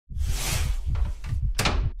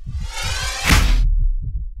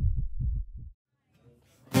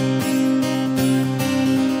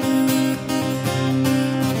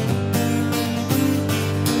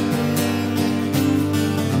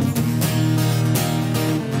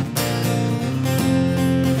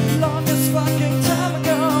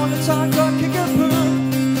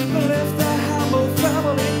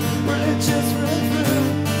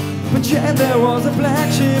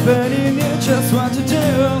but he knew just what to do.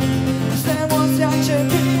 His name was young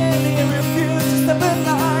champion, he refused to step in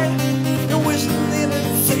line. He wished he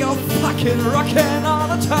didn't see you fucking rocking all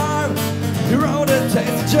the time. He wrote a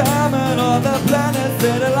taste of German on the planet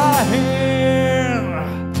City line.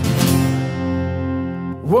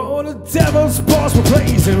 Whoa, the devil's balls were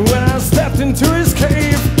blazing when I stepped into his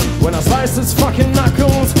cave. When I sliced his fucking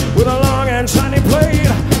knuckles with a long and shiny blade.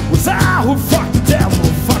 Was I who fucked the devil?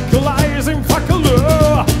 Fuck your lies and fuck your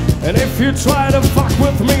love. And if you try to fuck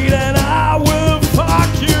with me, then I will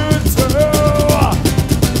fuck you too.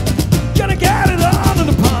 Gonna get it on in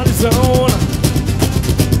the party zone.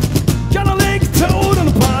 Gonna lick a toad in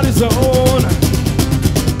the party zone.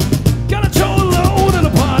 Gonna show the load in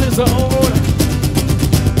the party zone.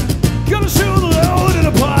 Gonna show the load in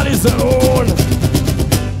the party zone.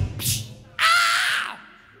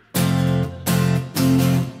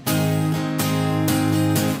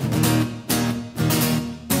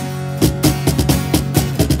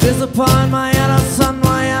 Disappoint my inner son,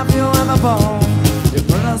 why have you ever born? Your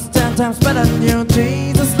brother's 10 times better than you,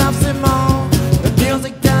 Jesus loves you more. The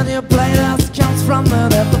music that you play just comes from the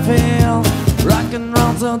depth of hell. Rock and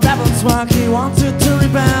roll's a devil's work, he wants you to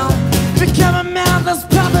rebel. Become a madness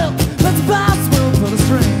puppet, let the boss will pull the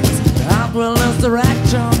strings. The heart will lose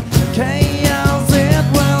direction, the chaos it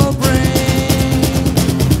will bring.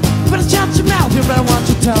 You better shut your mouth, you better watch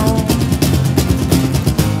your tone.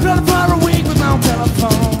 Running for a week with no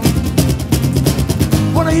telephone.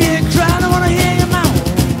 Wanna hear you cry, I wanna hear you moan.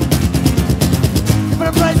 You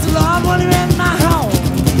better praise the Lord when you're in my home.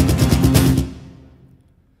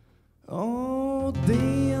 Oh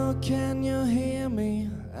dear, can you hear me?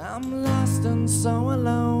 I'm lost and so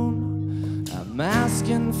alone. I'm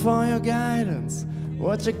asking for your guidance.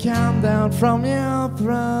 Would you come down from your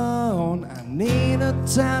throne? I need a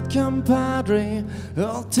tight compadre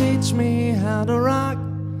who'll teach me how to rock.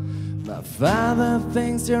 My father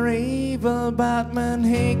thinks you're evil, but man,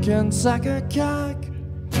 he can suck a cock.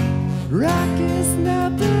 Rock is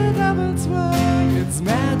not the devil's work, it's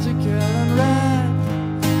magical and right.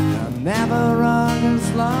 I'll never rock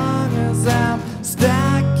as long as I'm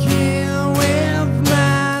stuck here with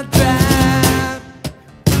my dad.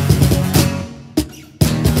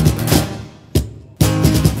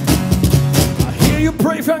 I hear you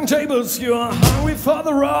pray from tables, you are hungry for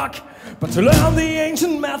the rock. But to learn the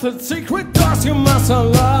ancient method, secret doors you must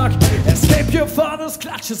unlock. Escape your father's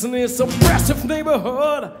clutches in his oppressive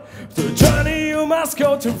neighborhood. To the journey you must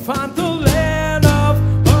go to find the land of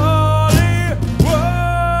Hollywood.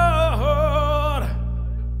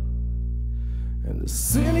 And the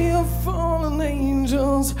city of fallen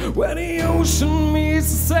angels, where the ocean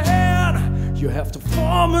meets the sand. You have to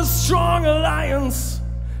form a strong alliance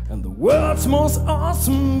and the world's most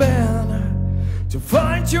awesome band. To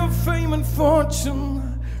find your fame and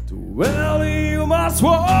fortune, to where you must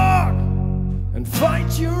walk and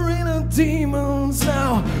fight your inner demons.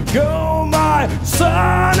 Now go, my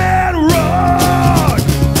son, and rock.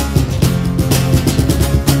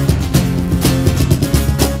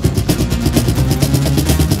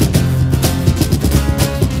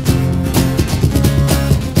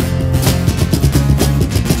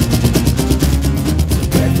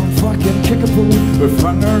 Back from fucking Kickapoo with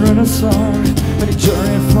thunder and a sword. And he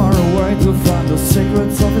journeyed far away to find the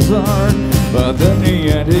secrets of his art. But then in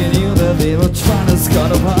the end he knew that they were trying to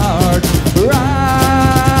scut apart.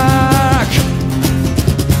 Rock!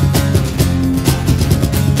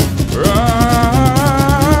 Rock!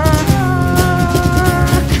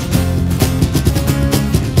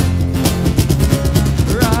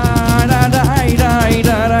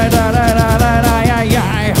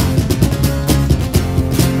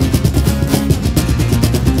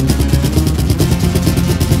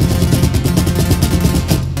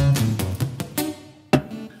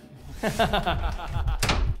 Ha ha ha ha.